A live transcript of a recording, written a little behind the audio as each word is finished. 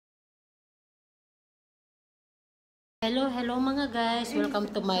Hello mga guys. Welcome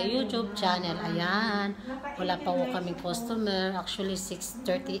to my YouTube channel. Ayan. Wala pa po kaming customer. Actually,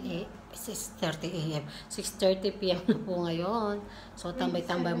 6:30 a.m. 6:30 p.m. na po ngayon. So,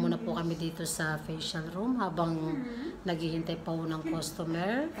 tambay-tambay muna po kami dito sa facial room habang naghihintay pa po ng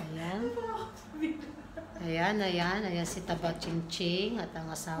customer. Ayan. Ayan si Taba Ching at ang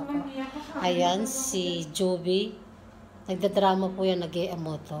asawa ko. Ayan si Joby. Nagdadrama po yan,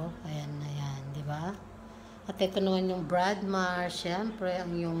 nag-i-emoto. Ayan, di ba? At ito naman yung Bradmar, syempre,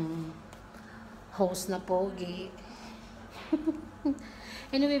 ang yung host na pogi.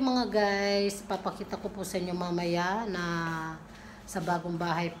 Anyway mga guys, papakita ko po sa inyo mamaya na sa bagong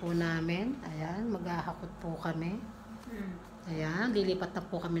bahay po namin. Ayan, maghahakot po kami. Ayan, lilipat na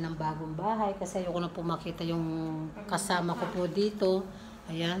po kami ng bagong bahay kasi ayoko na po makita yung kasama ko po dito.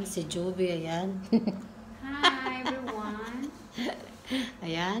 Ayan, si Joby, ayan. Hi everyone.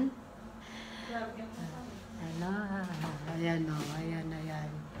 Ayan. Ayan.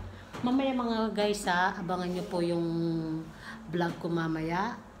 Mamaya mga guys abangan nyo po yung vlog ko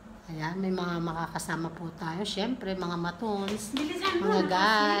mamaya. Ayan, may mga makakasama po tayo. Syempre, mga matons, mga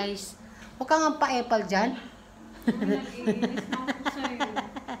guys. Huwag kang ang pa-epal dyan.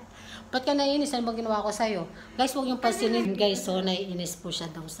 Ba't ka naiinis? Ano bang ginawa ko sa'yo? Guys, huwag yung pansinin. Guys, so naiinis po siya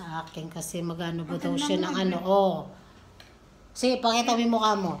daw sa akin kasi magano po daw siya ng ano. Oh. Sige, pakita mo yung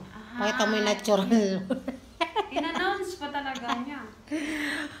mukha mo. Pakita mo yung natural. In-announce pa talaga niya.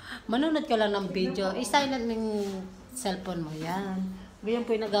 Manunod ka lang ng video. I-silent mo yung cellphone mo. Yan. Ganyan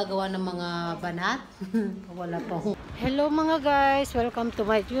po yung nagagawa ng mga banat. Wala po. Hello mga guys. Welcome to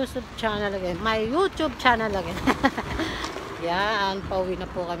my YouTube channel again. Yan. Pauwi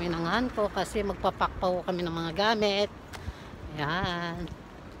na po kami ng hanko kasi magpapak po kami ng mga gamit. Yan.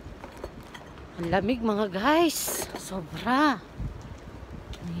 Ang lamig mga guys. Sobra.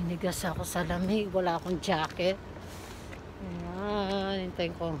 Ninigas ako sa lamig. Wala akong jacket. Ayan.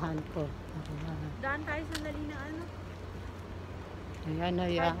 Hintayin ko ang hand ko. Daan tayo sandali na ano?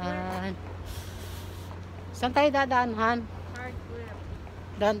 Ayan. Saan tayo dadaan, Han? Hardware.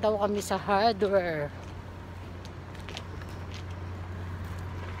 Daan daw kami sa hardware.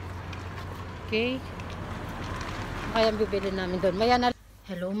 Okay. Kaya bibili namin doon. Maya na.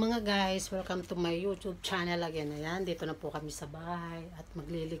 Hello mga guys, welcome to my YouTube channel again. Ayan, dito na po kami sa bahay at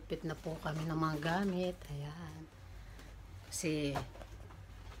magliligpit na po kami ng mga gamit. Ayan. Kasi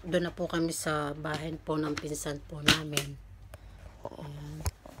doon na po kami sa bahay po ng pinsan po namin. Ayan.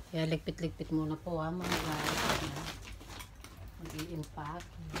 Kaya ligpit-ligpit muna po mga guys. Mag-i-impact.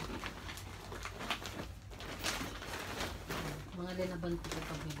 Mga linaban po po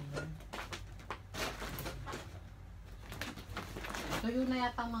pabili yan. Tuyo na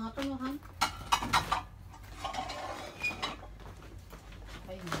yata ang mga tuyuhan.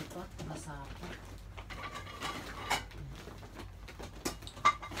 Ay, hindi pa. Basa pa.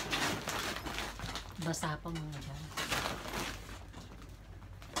 Basa pa mga dyan.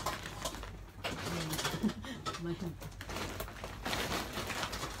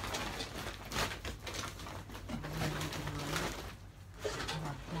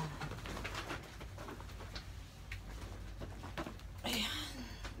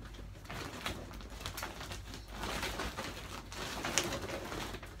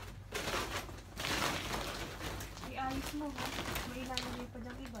 Mo, may ilalagay pa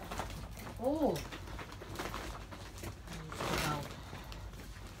diyang iba. Oo.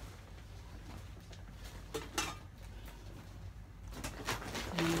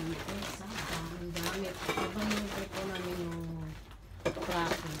 Ang dami. Habang nilagay po namin yung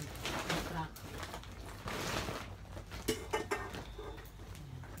cracking.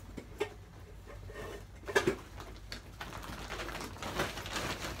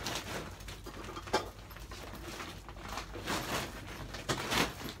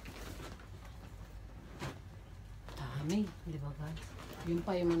 Di ba guys? Yun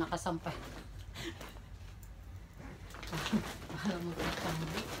pa yung nakasampay. Para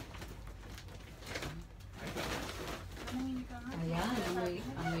magkakambi. Ayan, amoy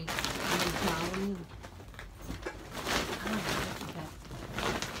brown.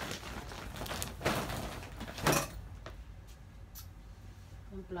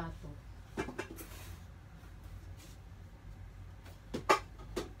 Ang plato.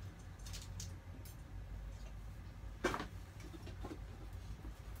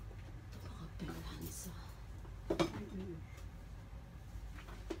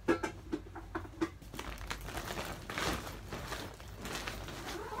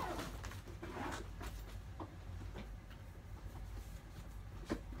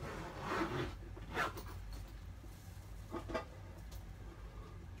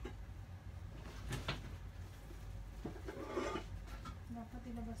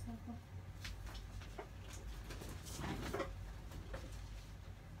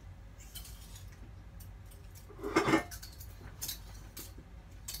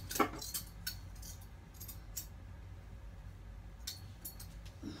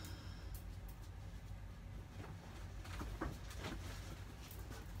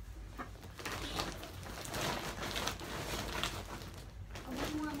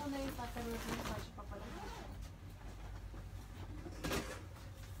 Tataroon mo kasi pa pala.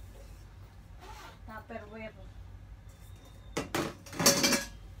 Tupperware.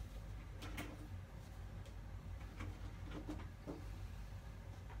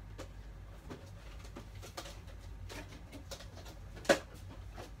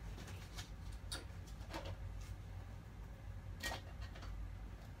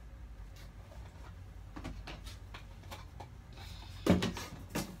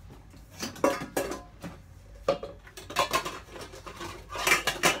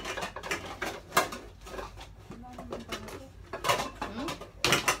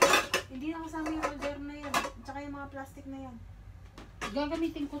 Hindi na kasama yung holder na yan. Tsaka yung mga plastic na yan.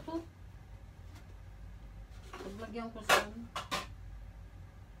 Gagamitin ko to. Paglagyan ko sa ano.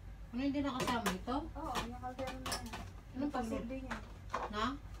 Ano hindi nakasama ito? Oo, yung holder na yan. Anong pagod? pasilbi niya?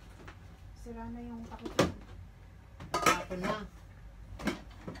 Na? Sira na yung takot yan. Tapon na.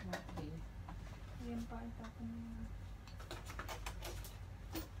 Okay. Yan pa, itapon na yan.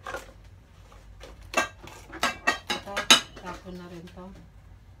 Ito, tapon na rin to.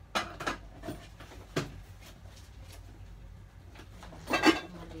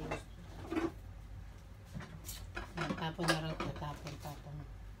 Malinis. Tapon na rin to. Tapon.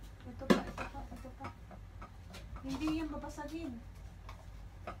 Ito pa. Hindi yan babasagin.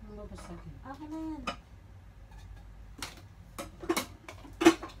 Ano ba basagin? Ako na yan.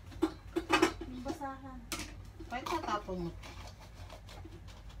 Yung basahan. Kahit natapon mo.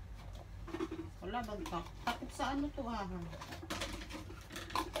 Wala bang takot sa ano to ha?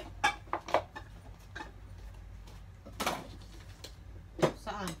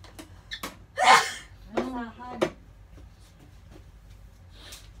 Saan? Basahan.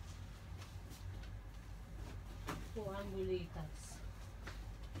 Kuhan bulitas.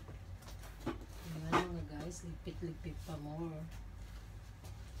 Ayan mga guys, ligpit pa more.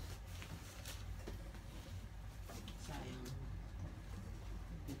 Sayang.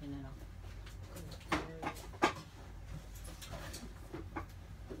 Ligpitin na lang.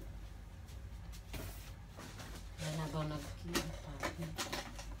 Yan na daw nagkita.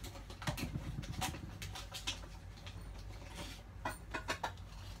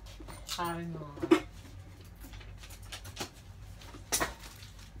 Parang mga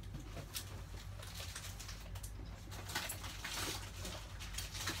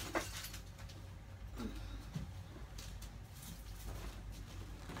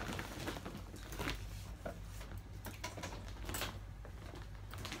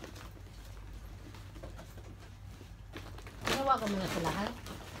ginawa ko muna sa lahat.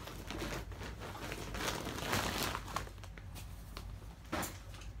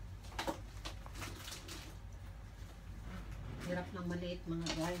 Hirap ng maliit mga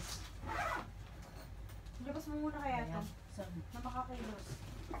guys. Labas mo muna kaya ito. Ayan. Saan? Na makakilos.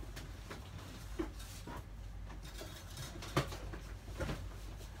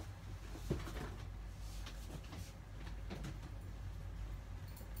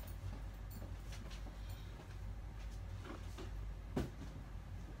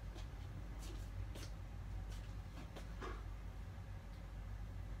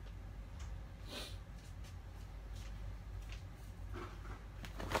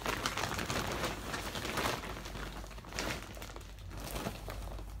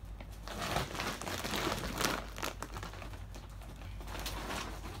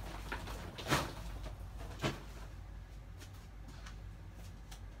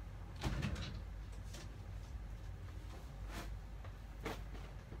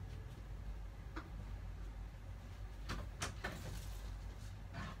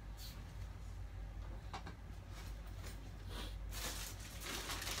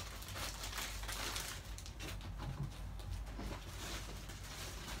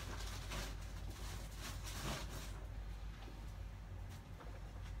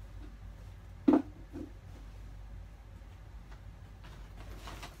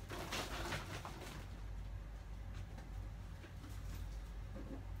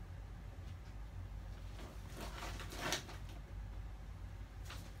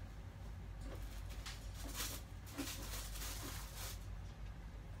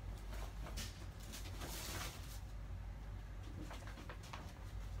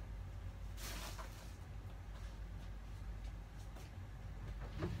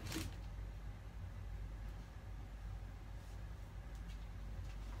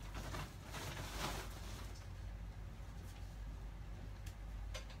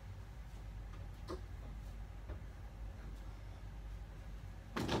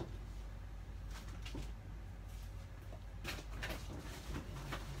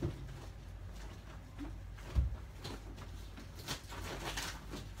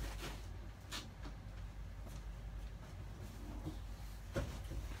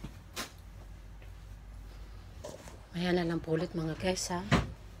 Ayan na lang po ulit mga guys ha.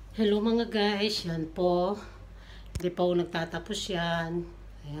 Hello mga guys, yan po. Hindi pa po nagtatapos yan.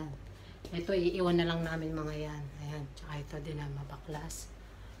 Ayan. Ito iiwan na lang namin mga yan. Ayan. Tsaka ito din na mabaklas.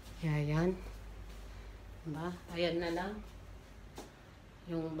 Ayan. Diba? Ayan na lang.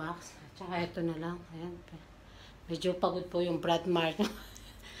 Yung box. Tsaka ito na lang. Ayan. Medyo pagod po yung Brad Mart.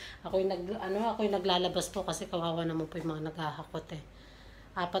 Ako'y naglalabas po kasi kawawa naman po yung mga naghahakot eh.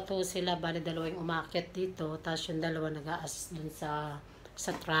 Apat po sila, bali dalawa yung umakyat dito, tapos yung dalawa nag-a-assist dun sa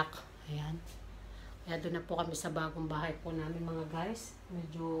truck. Ayan. Kaya doon na po kami sa bagong bahay po namin mga guys.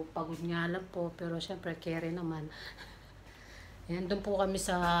 Medyo pagod nga lang po, pero syempre carry naman. Ayan, doon po kami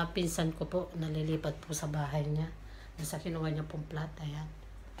sa pinsan ko po, nalilipat po sa bahay niya. Nasa kinuha niya pong plat, ayan.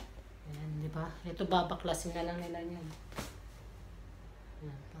 Ayan, di ba? Ito babaklasin na lang nila niyan.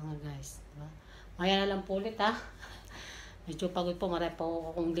 Ayan, mga guys, di ba? Maya na lang po ulit ha. Medyo pagod po, marami po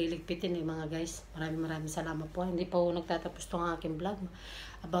akong liligpitin mga guys. Maraming salamat po. Hindi pa po nagtatapos itong aking vlog.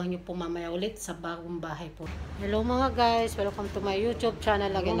 Abangan nyo po mamaya ulit sa bagong bahay po. Hello mga guys, welcome to my YouTube channel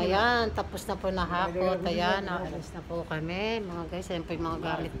again. Ayan, tapos na po nahakot. Ayan, naalis na po kami. Mga guys, ayan po yung mga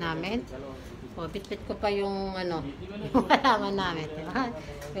gamit namin. O, bit-bit ko pa yung yung halaman namin. Diba?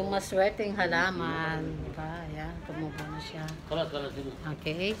 Yung maswerteng halaman. Diba? Ayan, tumubo na siya.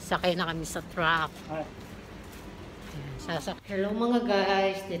 Okay, sakay na kami sa truck. Hello mga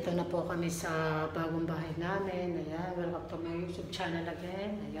guys, dito na po kami sa bagong bahay namin. Ayan, welcome to my YouTube channel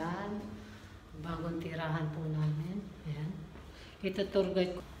again. Ayan, bagong tirahan po namin. Ayan, ito tour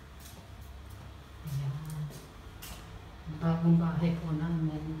guide ko. Ayan, bagong bahay po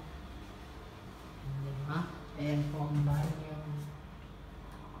namin. Diba? Ayan po ang bahay niyo.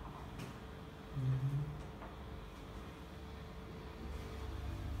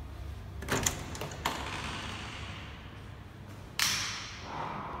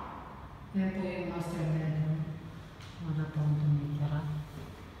 Yan po yung master bedroom. Wala po ang tumitira.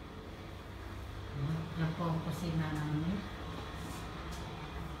 Yan po ang kusina namin.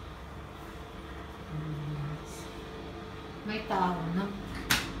 May tao na.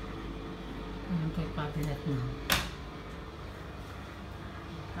 Ayan po yung cabinet na.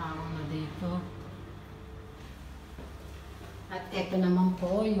 May tao na dito. At ito naman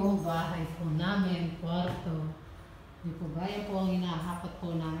po yung bahay po namin, kwarto. Di po ba? Yan po ang hinahakot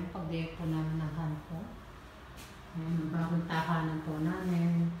po namin pag di po namin nahanto. Ayan, bagong tahanan po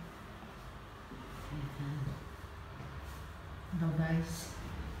namin. Ayan. Hello guys.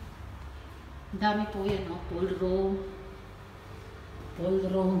 Ang dami po yan, no? Pool room. Pool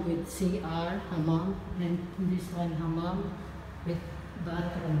room with CR, hammam. And this one hammam with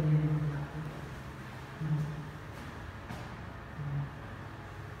bathroom.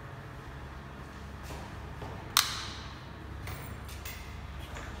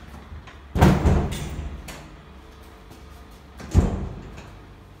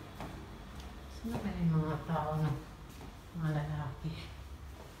 Sino ba yung mga tao na mga lalaki?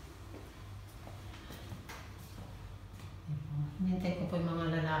 Hinintay ko po yung mga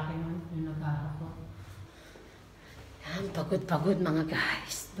lalaki nun, yung nag-ahakot. Yan, pagod-pagod mga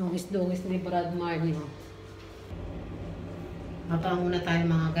guys. Dungis-dungis ni Brad Marley. Baba muna tayo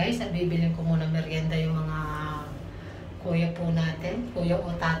mga guys at bibilin ko muna merienda yung mga kuya po natin. Kuya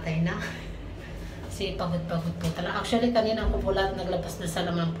o tatay na. Kasi pagod-pagod po talaga. Actually, kanina ako po lahat naglabas na sa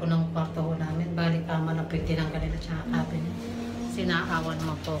laman po ng kwarto ko namin. Balik kama na po yung tinanggalin at saka cabinet. Sinaawan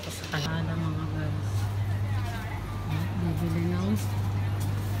naman po ako sa kanila mga guys. Bibili ng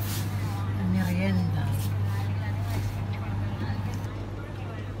merienda.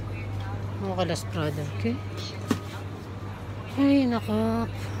 Mga kalas brother, okay? Ay, nako.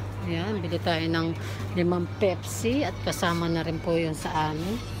 Ayan, bili tayo ng 5 Pepsi at kasama na rin po yun sa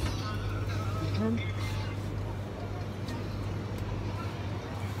amin.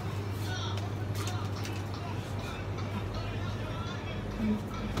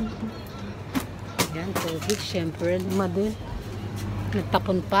 Yan, tubig. Siyempre, naman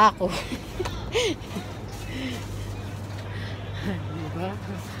nagtapon pa ako. Diba?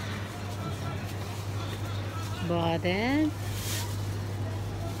 Baden.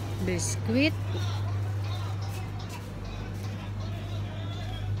 Biskuit.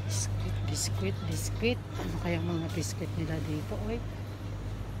 Biskuit. Ano kaya mga biskuit nila dito? Oy.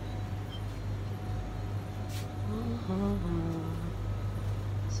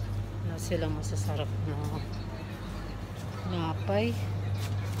 Wala silang masasarap na napay.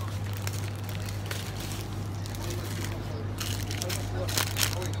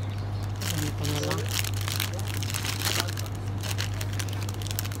 Ano pa na lang?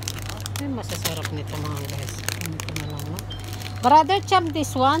 Ay, masasarap nito mga guys. Ano pa na lang, no? Brother, chop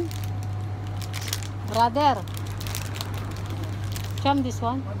this one. Brother. Chum, this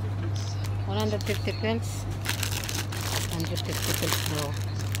one? 150 pills. 150 pills bro.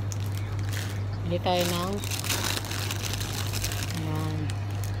 Bili tayo ng ayan.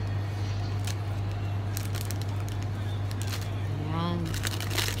 Ayan.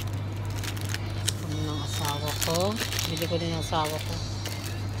 Ano ng asawa ko. Bili ko din ng asawa ko.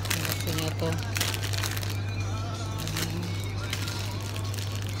 Ang gusto niya ito.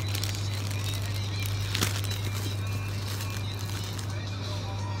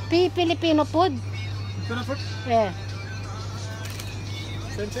 Filipino food. Filipino food? Yeah.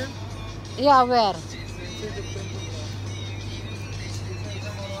 Same? Yeah, where?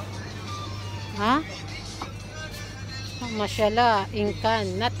 Huh? Oh, mashallah,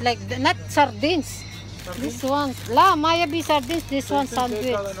 incan. Not like, not sardines. This one, la, maya be sardines. This one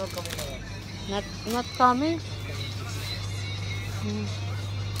sandwich. Not coming.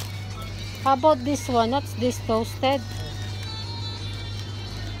 How about this one? What's this toasted?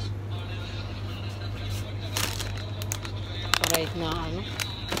 Right na ano.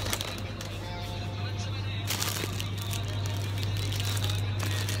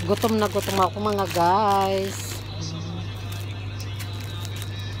 Gutom na gutom ako mga guys.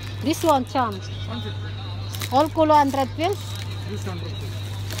 This one, Cham. 150. All kulo 100 pills? This 100.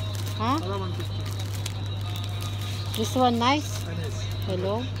 Huh? 150. This one nice? Nice.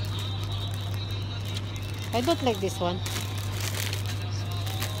 Hello? I don't like this one.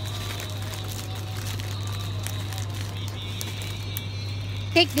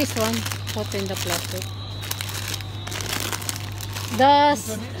 Take this one. Put in the plastic.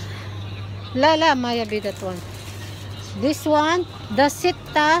 La, Maya be that one. This one, the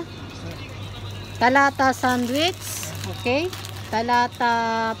sita talata sandwich, okay?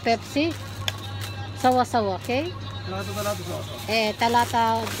 Talata Pepsi, sawa-sawa, okay?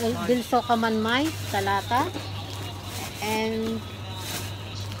 Talata bilso kamanmay, talata. And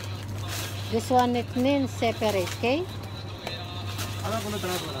this one it means separate, okay?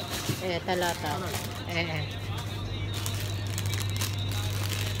 Talata.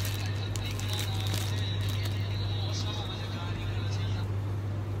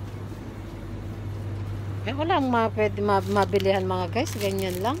 Walang pwede mabilihan mga guys,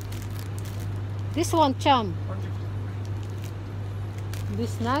 ganyan lang. This one, Cham.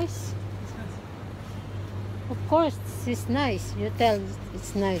 This nice? Of course, this is nice. You tell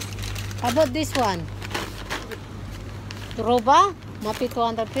it's nice. How about this one? Roba? Mapi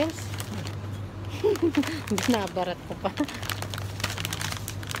 200 pills? Binabarat ko pa.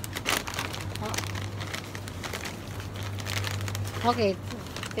 Okay,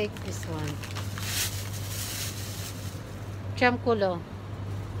 take this one. Cham kulo.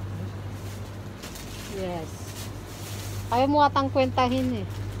 Yes. Ayaw mo atang kwentahin eh.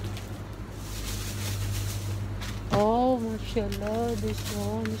 Oh, mashallah. This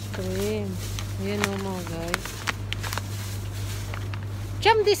one is cream. Yan o mga guys.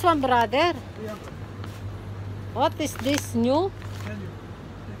 Cham, this one, brother. What is this new?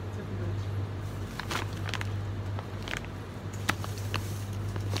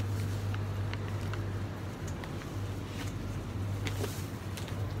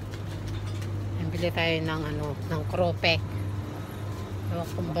 Bili tayo ng ano, ng krope. Ewan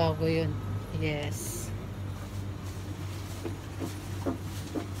kung bago yun. Yes.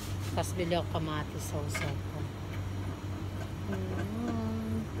 Tapos bili ako kamatis sa usaw ko.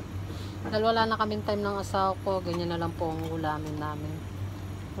 Dahil wala na kaming time ng asawa ko, ganyan na lang po ang ulamin namin.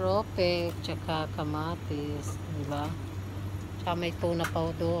 Krope, tsaka kamatis, diba? Tsaka may tuna pa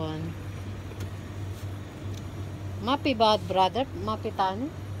doon. Mapi ba, brother? Mapi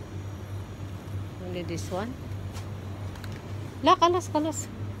tani? Only this one. La, kalas.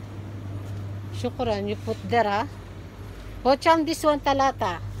 Shukran, you put there, ha? O, Cham, this one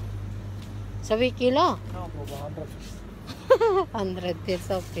talata. Sabi kilo? No, 100. 100 pills,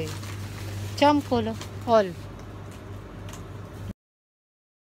 okay. Cham kulo, all.